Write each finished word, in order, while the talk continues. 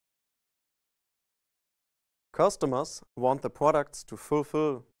Customers want the products to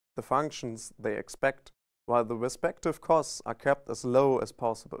fulfill the functions they expect, while the respective costs are kept as low as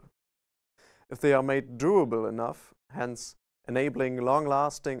possible. If they are made durable enough, hence enabling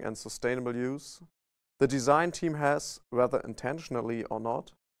long-lasting and sustainable use, the design team has, whether intentionally or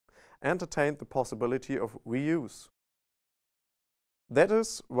not, entertained the possibility of reuse. That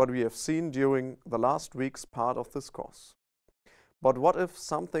is what we have seen during the last week's part of this course. But what if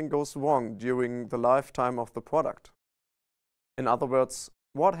something goes wrong during the lifetime of the product? In other words,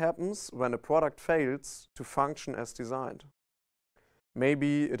 what happens when a product fails to function as designed?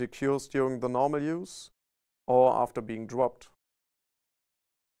 Maybe it occurs during the normal use or after being dropped.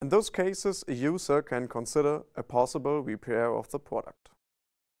 In those cases, a user can consider a possible repair of the product.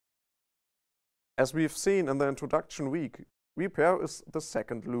 As we've seen in the introduction week, repair is the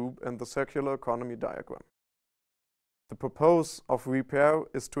second loop in the circular economy diagram. The purpose of repair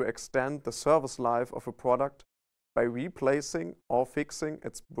is to extend the service life of a product by replacing or fixing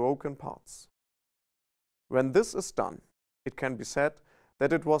its broken parts. When this is done, it can be said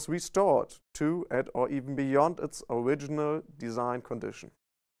that it was restored to, at, or even beyond its original design condition.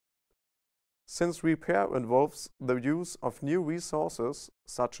 Since repair involves the use of new resources,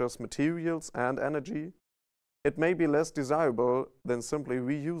 such as materials and energy, it may be less desirable than simply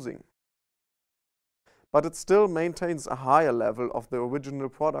reusing. But it still maintains a higher level of the original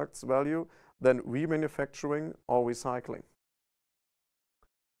product's value than remanufacturing or recycling.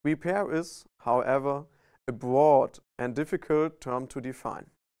 Repair is, however, a broad and difficult term to define.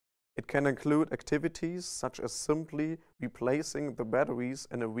 It can include activities such as simply replacing the batteries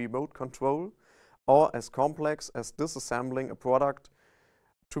in a remote control, or as complex as disassembling a product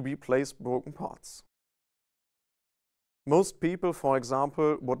to replace broken parts. Most people, for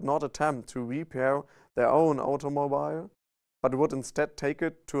example, would not attempt to repair their own automobile, but would instead take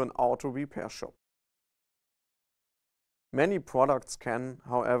it to an auto repair shop. Many products can,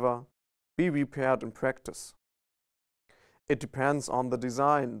 however, be repaired in practice. It depends on the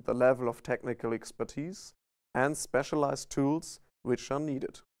design, the level of technical expertise, and specialized tools which are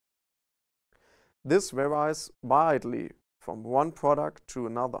needed. This varies widely from one product to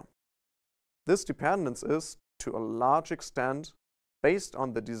another. This dependence is, to a large extent, based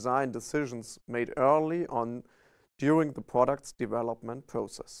on the design decisions made early on during the product's development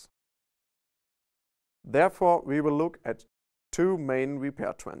process. Therefore, we will look at two main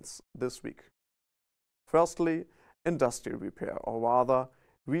repair trends this week. Firstly, industrial repair, or rather,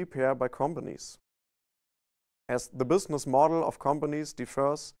 repair by companies. As the business model of companies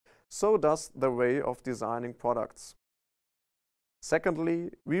differs, so does the way of designing products.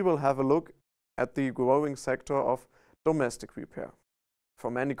 Secondly, we will have a look at the growing sector of domestic repair. For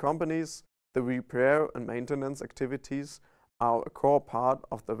many companies, the repair and maintenance activities are a core part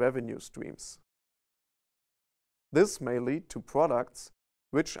of the revenue streams. This may lead to products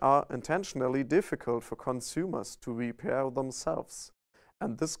which are intentionally difficult for consumers to repair themselves,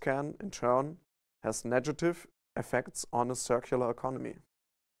 and this can, in turn, have negative effects on a circular economy.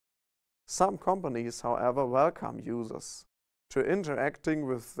 Some companies, however, welcome users to interacting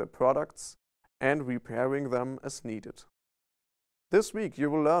with the products and repairing them as needed. This week you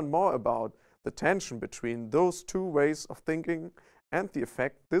will learn more about the tension between those two ways of thinking and the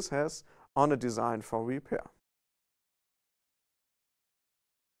effect this has on a design for repair.